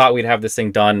 man, I thought we'd have this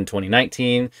thing done in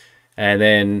 2019, and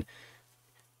then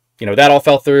that all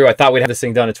fell through. I thought we'd have this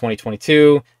thing done in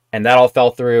 2022, and that all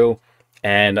fell through.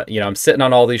 And I'm sitting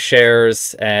on all these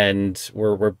shares, and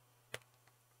we're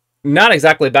not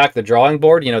exactly back to the drawing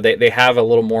board. They have a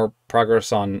little more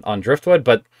progress on driftwood,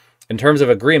 but in terms of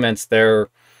agreements, they're,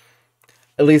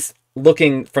 at least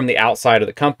looking from the outside of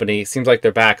the company, seems like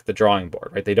they're back at the drawing board,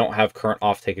 right? They don't have current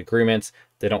offtake agreements.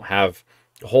 They don't have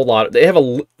a whole lot. They have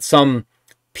some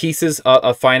pieces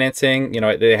of financing.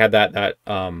 They had that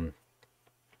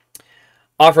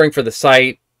offering for the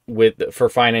site for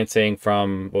financing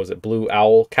from, what was it, Blue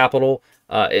Owl Capital.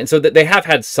 And so they have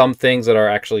had some things that are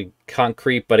actually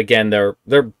concrete, but again, they're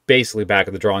basically back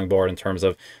at the drawing board in terms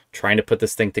of trying to put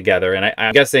this thing together. And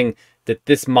I'm guessing that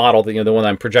this model, the one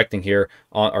I'm projecting here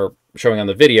or showing on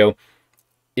the video,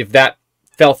 if that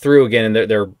fell through again, and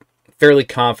they're fairly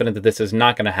confident that this is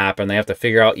not going to happen, they have to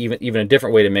figure out even a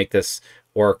different way to make this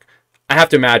work. I have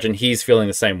to imagine he's feeling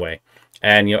the same way.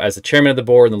 And as the chairman of the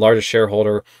board and the largest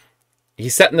shareholder,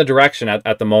 he's setting the direction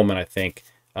at the moment, I think.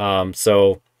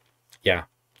 So yeah,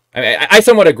 I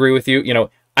somewhat agree with you.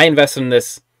 I invested in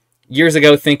this years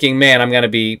ago thinking, man, I'm going to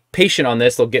be patient on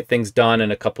this. They'll get things done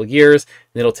in a couple of years.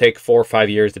 And it'll take 4 or 5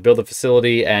 years to build a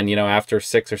facility. And, after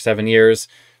 6 or 7 years,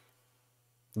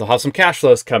 they'll have some cash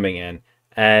flows coming in.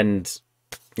 And,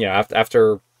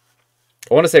 after,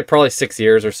 I want to say probably 6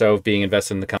 years or so of being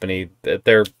invested in the company,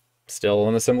 they're still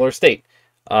in a similar state.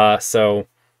 So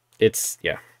it's,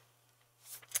 yeah.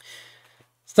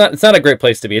 It's not a great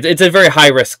place to be. It's a very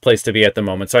high-risk place to be at the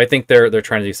moment. So I think they're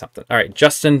trying to do something. All right,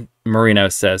 Justin Marino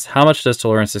says, how much does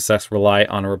Tellurian's success rely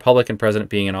on a Republican president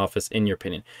being in office, in your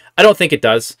opinion? I don't think it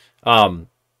does. I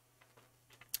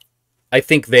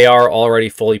think they are already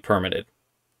fully permitted,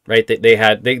 right?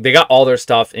 They got all their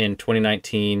stuff in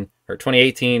 2019 or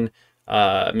 2018,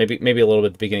 maybe a little bit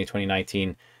at the beginning of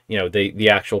 2019. The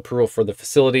actual approval for the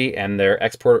facility and their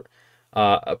export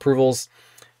approvals.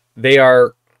 They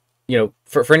are,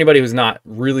 for anybody who's not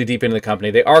really deep into the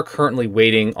company, they are currently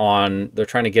waiting on, they're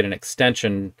trying to get an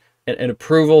extension, an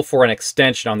approval for an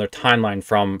extension on their timeline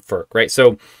from FERC, right?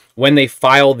 So when they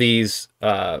file these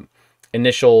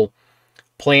initial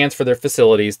plans for their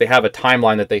facilities, they have a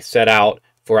timeline that they set out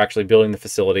for actually building the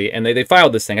facility. And they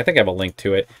filed this thing. I think I have a link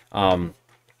to it.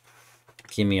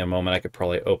 Give me a moment. I could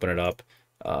probably open it up.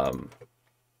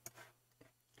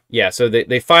 Yeah, so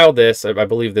they filed this. I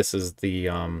believe this is the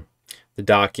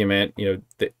document.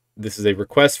 This is a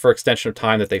request for extension of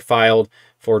time that they filed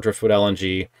for Driftwood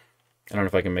LNG. I don't know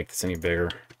if I can make this any bigger.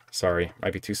 Sorry,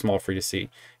 might be too small for you to see.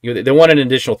 They want an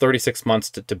additional 36 months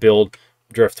to build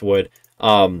Driftwood.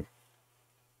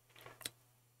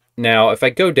 Now, if I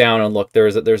go down and look,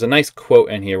 there's a nice quote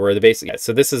in here where they basically...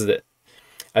 So this is it.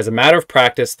 As a matter of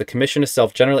practice, the commission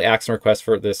itself generally acts on request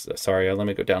for this... Sorry, let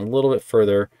me go down a little bit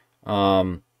further.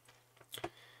 All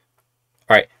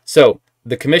right, so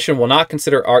the commission will not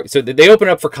consider... So they open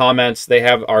up for comments. They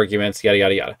have arguments, yada,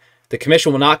 yada, yada. The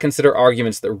commission will not consider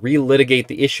arguments that relitigate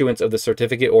the issuance of the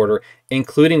certificate order,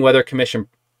 including whether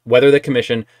the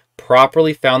commission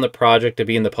properly found the project to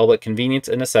be in the public convenience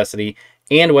and necessity,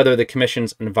 and whether the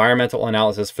commission's environmental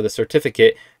analysis for the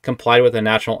certificate complied with the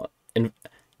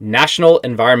National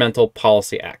Environmental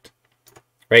Policy Act.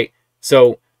 Right?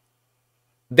 So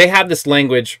they have this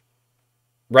language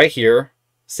right here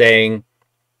saying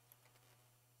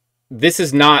this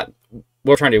is not what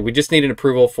we're trying to do. We just need an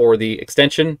approval for the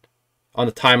extension on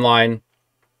the timeline.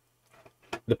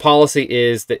 The policy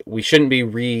is that we shouldn't be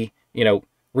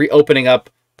reopening up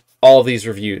all of these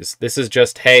reviews. This is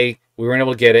just, hey, we weren't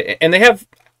able to get it. And they have,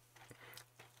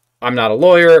 I'm not a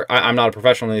lawyer, I'm not a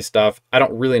professional in this stuff, I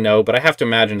don't really know, but I have to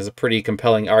imagine it's a pretty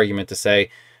compelling argument to say,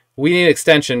 we need an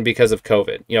extension because of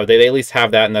COVID. They at least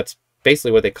have that, and that's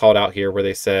basically what they called out here, where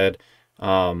they said,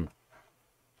 the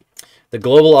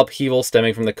global upheaval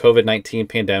stemming from the COVID-19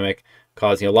 pandemic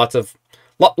caused, lots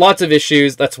of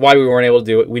issues. That's why we weren't able to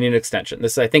do it. We need an extension.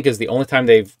 This, I think, is the only time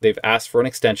they've asked for an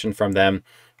extension from them.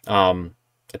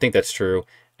 I think that's true.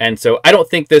 And so I don't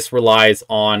think this relies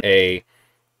on a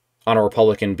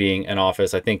Republican being in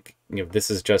office. I think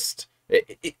this is just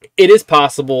it is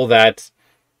possible that,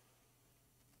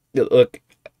 look,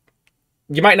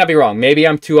 you might not be wrong. Maybe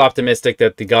I'm too optimistic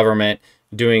that the government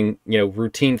doing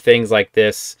routine things like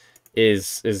this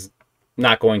is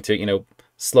not going to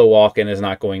slow walk and is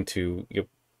not going to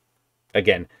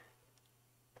again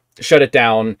shut it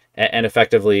down and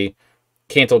effectively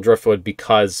cancel Driftwood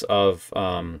because of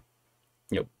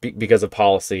because of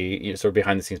policy, sort of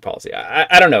behind the scenes policy.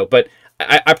 I don't know, but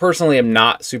I personally am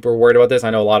not super worried about this. I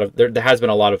know there has been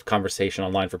a lot of conversation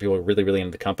online for people who are really, really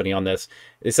into the company on this.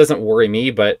 This doesn't worry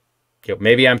me, but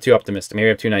maybe I'm too optimistic. Maybe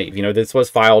I'm too naive. This was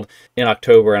filed in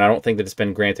October, and I don't think that it's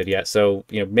been granted yet. So,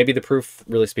 maybe the proof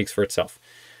really speaks for itself.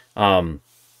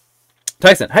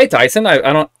 Tyson. Hey, Tyson.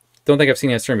 I don't think I've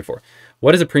seen you on stream before.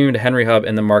 What is a premium to Henry Hub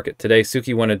in the market today?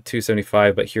 Souki wanted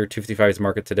 275, but here 255 is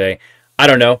market today. I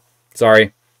don't know.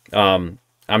 Sorry. I'm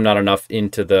not enough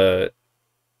into the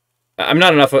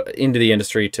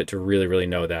industry to really, really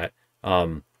know that.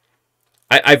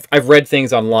 I've read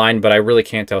things online, but I really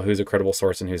can't tell who's a credible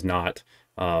source and who's not.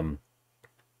 I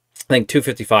think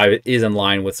 255 is in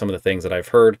line with some of the things that I've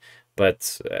heard,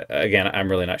 but again, I'm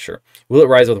really not sure. Will it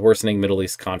rise with worsening Middle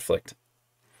East conflict?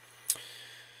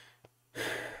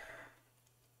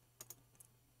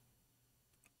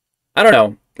 I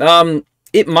don't know.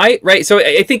 It might, right? So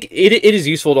I think it is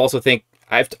useful to also think.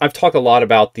 I've talked a lot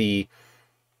about the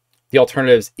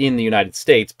alternatives in the United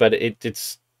States, but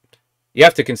it's you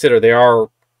have to consider there are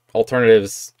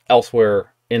alternatives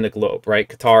elsewhere in the globe, right?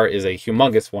 Qatar is a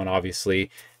humongous one, obviously,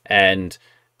 and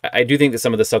I do think that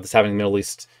some of the stuff that's happening in the Middle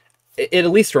East, it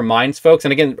at least reminds folks,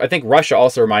 and again, I think Russia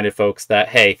also reminded folks that,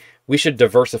 hey, we should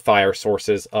diversify our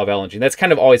sources of LNG. That's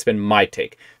kind of always been my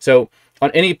take. So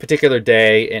on any particular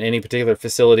day in any particular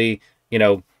facility,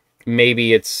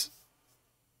 maybe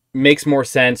makes more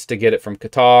sense to get it from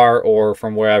Qatar or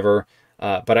from wherever.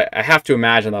 But I have to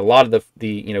imagine that a lot of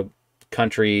the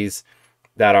countries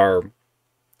that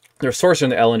they're sourcing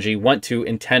the LNG want to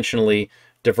intentionally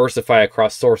diversify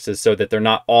across sources so that they're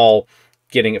not all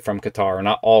getting it from Qatar or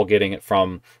not all getting it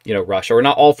from Russia or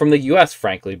not all from the U.S.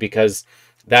 frankly, because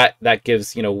that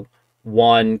gives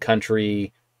one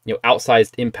country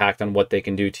outsized impact on what they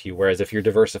can do to you. Whereas if you're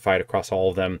diversified across all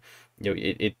of them,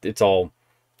 it's all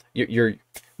you're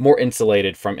more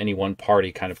insulated from any one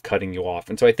party kind of cutting you off.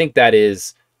 And so I think that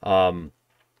is I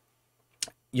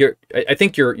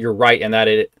think you're right in that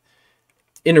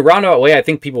in a roundabout way, I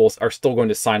think people are still going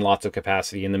to sign lots of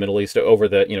capacity in the Middle East over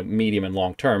the medium and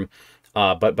long term.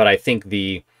 But I think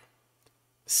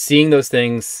seeing those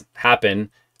things happen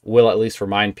will at least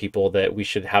remind people that we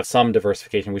should have some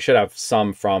diversification. We should have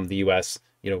some from the U.S.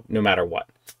 No matter what.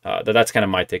 That's kind of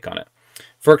my take on it.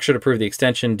 FERC should approve the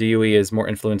extension. DOE is more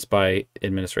influenced by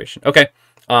administration. Okay.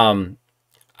 I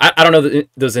don't know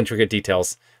those intricate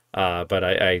details. but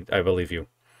I believe you.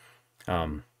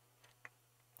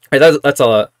 That's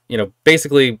all.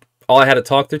 Basically all I had to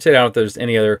talk through today. I don't know if there's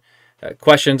any other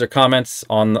questions or comments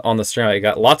on the stream. I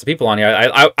got lots of people on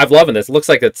here. I'm loving this. It looks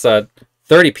like it's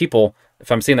 30 people,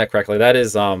 if I'm seeing that correctly. That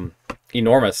is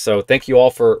enormous. So thank you all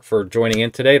for joining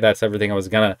in today. That's everything I was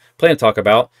gonna plan to talk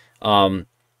about. I'll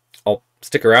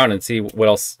stick around and see what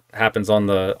else happens on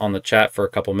the chat for a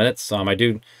couple minutes. I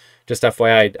do, just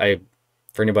FYI,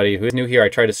 for anybody who is new here, I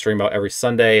try to stream about every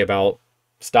Sunday about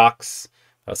stocks,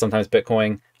 sometimes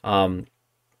Bitcoin. I'm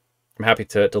happy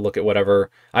to look at whatever.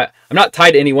 I'm not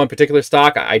tied to any one particular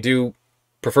stock. I do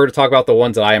prefer to talk about the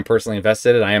ones that I am personally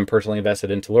invested in. I am personally invested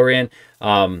in Tellurian,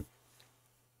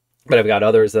 but I've got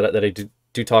others that I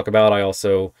do talk about. I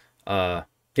also,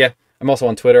 I'm also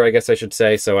on Twitter, I guess I should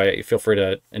say, so I feel free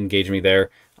to engage me there.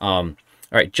 All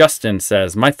right, Justin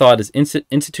says, my thought is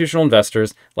institutional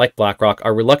investors like BlackRock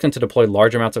are reluctant to deploy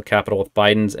large amounts of capital with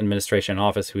Biden's administration in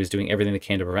office, who is doing everything they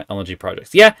can to prevent LNG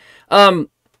projects. Yeah,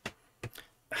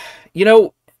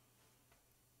 you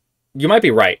might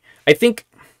be right. I think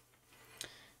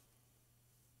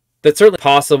that's certainly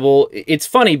possible. It's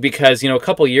funny because, a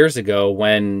couple years ago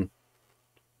when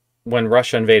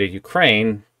Russia invaded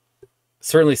Ukraine,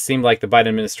 certainly seemed like the Biden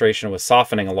administration was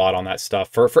softening a lot on that stuff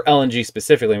for LNG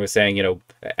specifically, and was saying,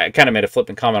 I kind of made a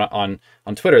flippant comment on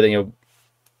Twitter that, a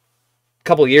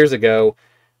couple years ago,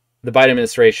 the Biden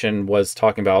administration was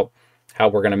talking about how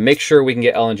we're going to make sure we can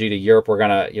get LNG to Europe. We're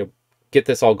going to, get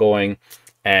this all going,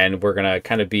 and we're going to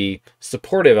kind of be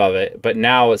supportive of it. But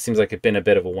now it seems like it's been a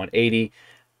bit of a 180.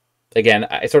 Again,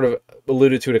 I sort of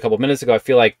alluded to it a couple of minutes ago. I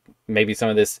feel like maybe some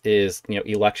of this is,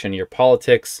 election year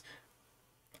politics.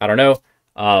 I don't know.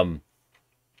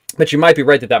 But you might be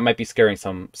right that might be scaring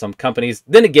some companies.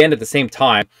 Then again, at the same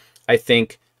time, I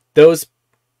think those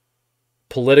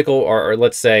political or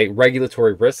let's say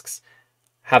regulatory risks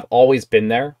have always been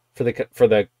there for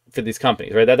these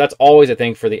companies, right? That's always a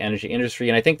thing for the energy industry,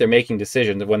 and I think they're making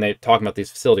decisions when they're talking about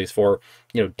these facilities for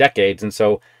decades, and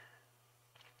so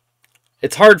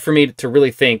it's hard for me to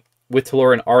really think, with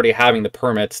Tellurian already having the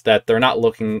permits, that they're not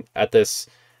looking at this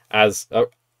as a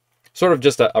sort of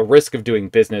just a risk of doing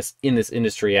business in this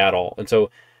industry at all. And so,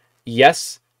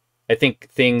 yes, I think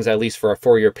things, at least for a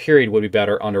 4-year period, would be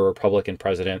better under a Republican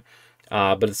president.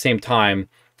 But at the same time,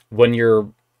 when you're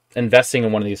investing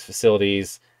in one of these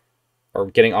facilities or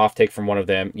getting offtake from one of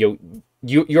them,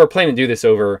 you're planning to do this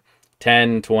over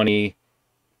 10, 20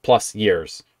 plus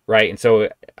years, right? And so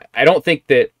I don't think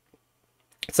that,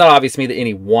 it's not obvious to me that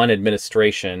any one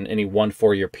administration, any one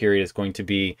 4-year period is going to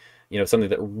be, something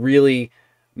that really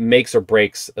makes or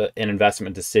breaks an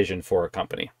investment decision for a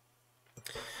company.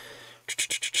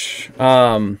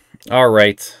 All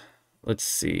right. Let's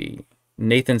see.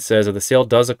 Nathan says, if the sale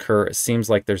does occur, it seems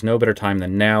like there's no better time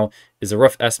than now. Is a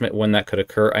rough estimate when that could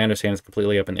occur? I understand it's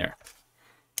completely up in the air.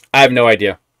 I have no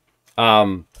idea.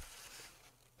 I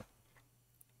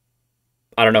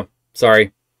don't know.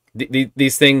 Sorry.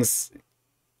 These things,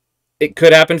 it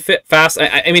could happen fast.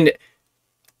 I mean,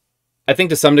 I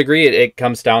think to some degree it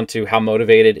comes down to how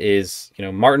motivated is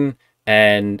Martin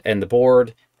and the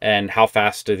board, and how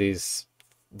fast do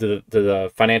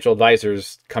the financial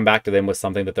advisors come back to them with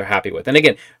something that they're happy with. And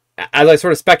again, as I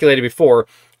sort of speculated before,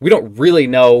 we don't really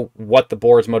know what the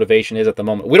board's motivation is at the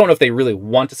moment. We don't know if they really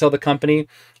want to sell the company,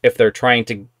 if they're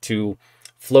trying to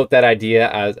float that idea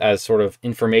as sort of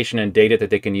information and data that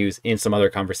they can use in some other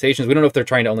conversations. We don't know if they're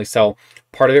trying to only sell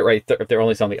part of it, right? If they're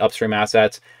only selling the upstream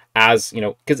assets, as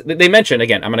because they mentioned,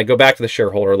 again, I'm going to go back to the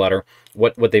shareholder letter,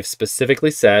 what they've specifically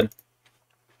said.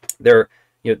 They're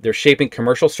shaping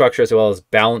commercial structure as well as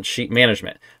balance sheet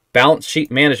management. Balance sheet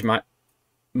management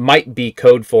might be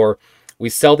code for, we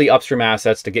sell the upstream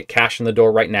assets to get cash in the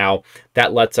door right now.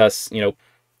 That lets us,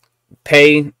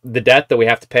 pay the debt that we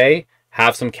have to pay,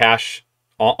 have some cash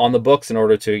on the books in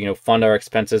order to, fund our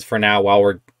expenses for now while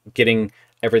we're getting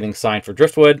everything signed for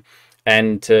driftwood,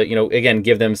 and to, again,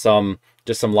 give them some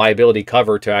liability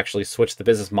cover to actually switch the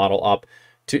business model up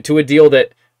to a deal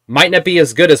that might not be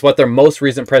as good as what their most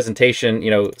recent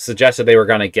presentation, suggested they were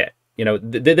going to get.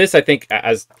 This, I think,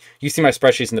 as you see my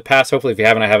spreadsheets in the past, hopefully if you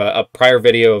haven't, I have a prior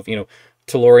video of,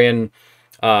 Tellurian,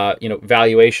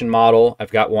 valuation model. I've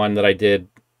got one that I did,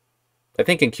 I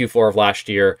think in Q4 of last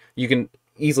year. You can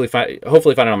easily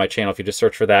hopefully find it on my channel if you just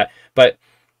search for that. But,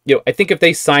 I think if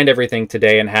they signed everything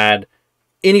today and had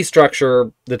any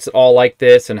structure that's all like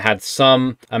this and had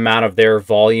some amount of their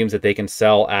volumes that they can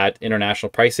sell at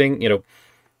international pricing,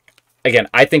 again,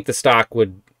 I think the stock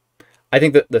would, I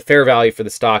think that the fair value for the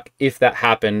stock, if that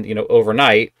happened,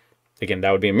 overnight, again,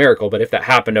 that would be a miracle, but if that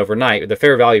happened overnight, the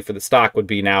fair value for the stock would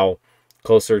be now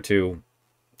closer to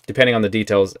depending on the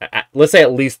details, let's say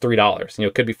at least $3. You know,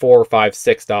 it could be $4, $5,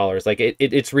 $6. Like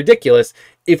it's ridiculous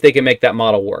if they can make that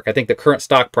model work. I think the current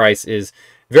stock price is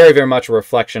very, very much a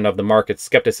reflection of the market's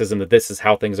skepticism that this is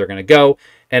how things are going to go.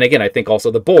 And again, I think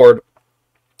also the board,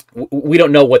 we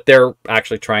don't know what they're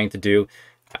actually trying to do.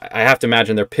 I have to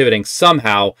imagine they're pivoting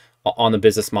somehow on the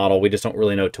business model. We just don't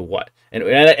really know to what. And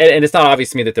it's not obvious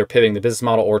to me that they're pivoting the business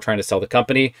model or trying to sell the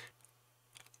company.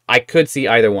 I could see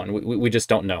either one. We just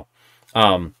don't know.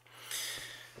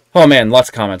 Oh man, lots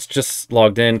of comments. Just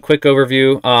logged in. Quick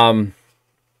overview.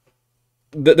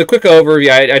 The quick overview,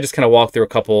 I just kind of walked through a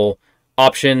couple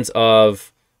options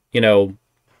of, you know,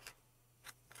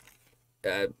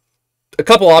 a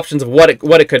couple options of what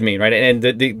it could mean, right? And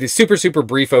the super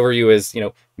brief overview is, you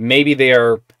know, maybe they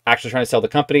are actually trying to sell the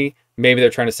company. Maybe they're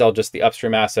trying to sell just the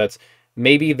upstream assets.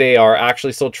 Maybe they are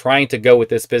actually still trying to go with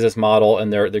this business model,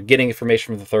 and they're getting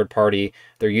information from the third party.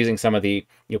 They're using some of the,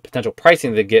 you know, potential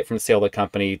pricing they get from the sale of the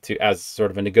company to as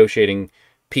sort of a negotiating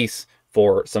piece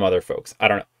for some other folks. I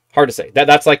don't know. Hard to say.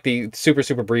 That's like the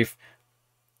super brief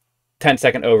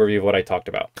 10-second overview of what I talked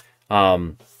about.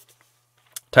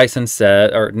 Tyson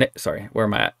said, or sorry, where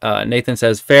am I at? Nathan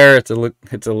says, fair. It's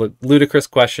a ludicrous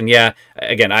question. Yeah.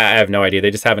 Again, I have no idea.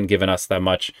 They just haven't given us that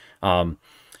much.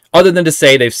 Other than to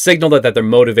say they've signaled that they're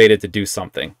motivated to do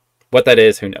something. What that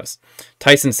is, who knows?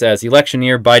 Tyson says, election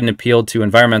year, Biden appealed to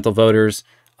environmental voters.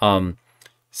 CXL,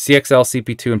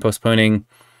 CP2, and postponing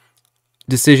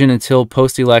decision until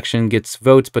post-election gets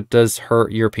votes, but does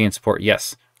hurt European support.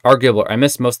 Yes. Arguable. I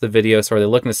missed most of the video, so are they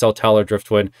looking to sell Tell or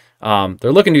Driftwood?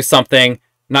 They're looking to do something.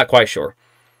 Not quite sure.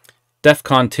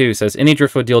 DEFCON 2 says, any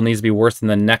Driftwood deal needs to be worse than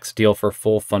the next deal for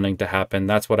full funding to happen.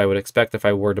 That's what I would expect if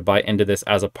I were to buy into this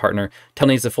as a partner. Tell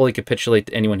needs to fully capitulate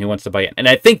to anyone who wants to buy in. And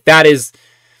I think that is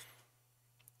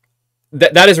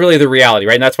really the reality,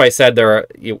 right? And that's why I said there are,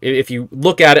 if you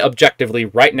look at it objectively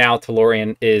right now,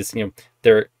 Tellurian is, you know,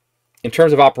 they're, in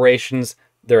terms of operations,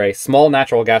 they're a small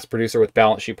natural gas producer with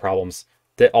balance sheet problems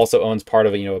that also owns part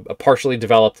of a, you know, a partially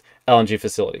developed LNG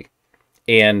facility.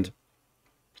 And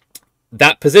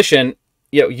that position,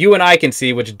 you know, you and I can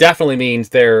see, which definitely means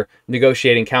their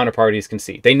negotiating counterparties can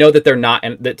see. They know that they're not,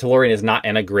 and that Tellurian is not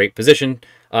in a great position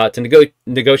to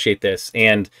negotiate this.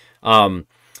 And I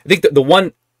think the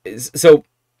one is, so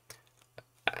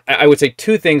I would say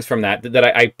two things from that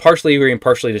I partially agree and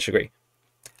partially disagree.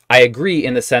 I agree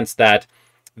in the sense that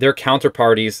their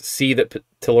counterparties see that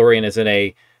Tellurian is in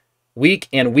a weak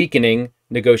and weakening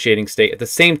negotiating state. At the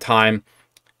same time,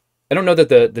 I don't know that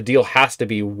the deal has to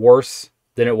be worse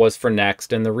than it was for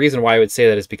Next. And the reason why I would say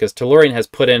that is because Tellurian has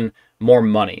put in more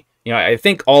money. You know, I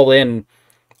think all in,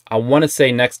 I want to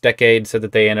say Next Decade said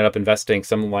that they ended up investing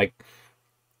something like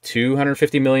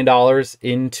 $250 million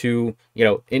into, you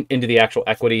know, into the actual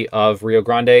equity of Rio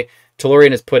Grande.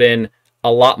 Tellurian has put in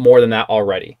a lot more than that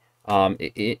already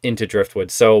into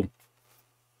Driftwood. So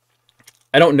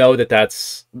I don't know that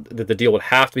that the deal would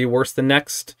have to be worse than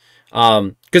Next.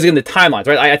 Because again, the timelines,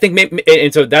 right? I think maybe,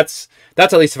 and so that's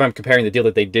at least if I'm comparing the deal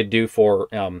that they did do for,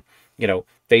 you know,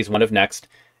 phase 1 of Next.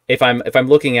 If I'm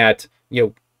looking at, you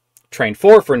know, Train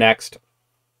 4 for Next,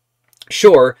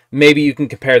 sure, maybe you can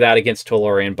compare that against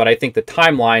Tellurian, but I think the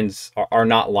timelines are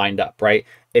not lined up, right?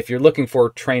 If you're looking for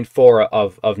Train 4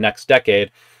 of Next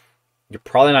Decade, you're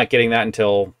probably not getting that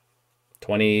until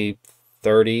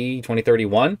 2030,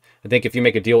 2031. I think if you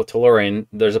make a deal with Tellurian,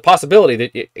 there's a possibility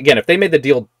that, again, if they made the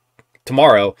deal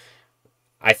tomorrow,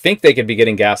 I think they could be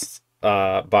getting gas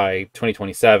by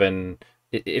 2027,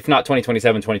 if not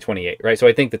 2027, 2028, right? So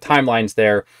I think the timelines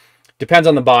there depends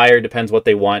on the buyer, depends what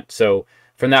they want. So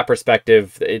from that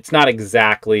perspective, it's not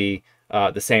exactly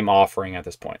the same offering at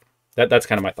this point. That's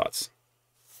kind of my thoughts.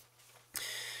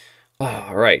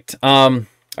 All right.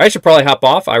 I should probably hop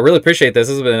off. I really appreciate this.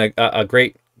 This has been a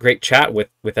great chat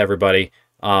with everybody.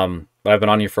 But I've been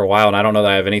on here for a while, and I don't know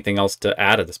that I have anything else to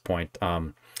add at this point.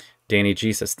 Danny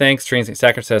G says, thanks. Transient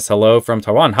Sacker says, hello from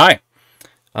Taiwan. Hi.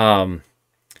 I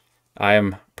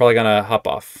am probably going to hop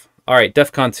off. All right.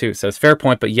 DEFCON 2 says, fair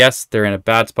point, but yes, they're in a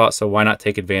bad spot, so why not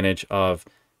take advantage of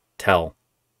Tell?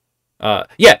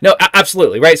 Yeah, no,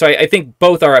 absolutely, right? So I think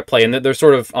both are at play, and they're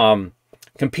sort of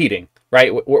competing,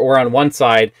 right? We're on one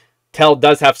side, Tell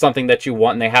does have something that you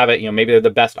want, and they have it, you know, maybe they're the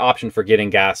best option for getting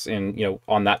gas in, you know,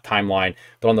 on that timeline.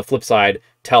 But on the flip side,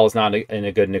 Tell is not in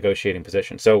a good negotiating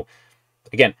position. So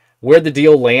again, where the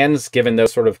deal lands, given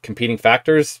those sort of competing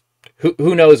factors,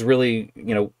 who knows really,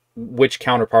 you know, which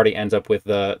counterparty ends up with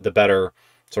the better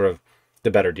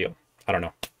deal. I don't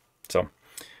know. So, all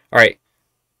right.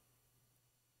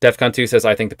 DEFCON 2 says,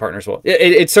 I think the partners will.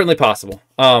 It's certainly possible.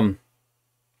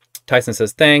 Tyson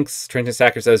says, thanks. Trenton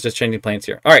Sacker says, just changing plans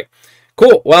here. All right,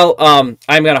 Cool. Well, I'm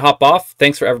gonna hop off.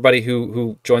 Thanks for everybody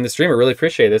who joined the stream. I really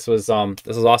appreciate it. This was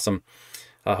awesome.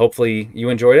 Hopefully you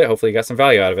enjoyed it. Hopefully you got some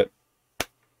value out of it.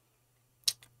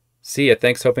 See ya.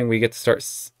 Thanks. Hoping we get to start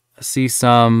see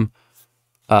some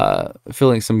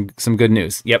feeling some good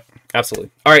news. Yep,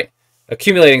 absolutely. All right,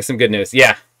 accumulating some good news.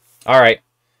 Yeah. All right.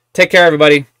 Take care,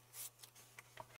 everybody.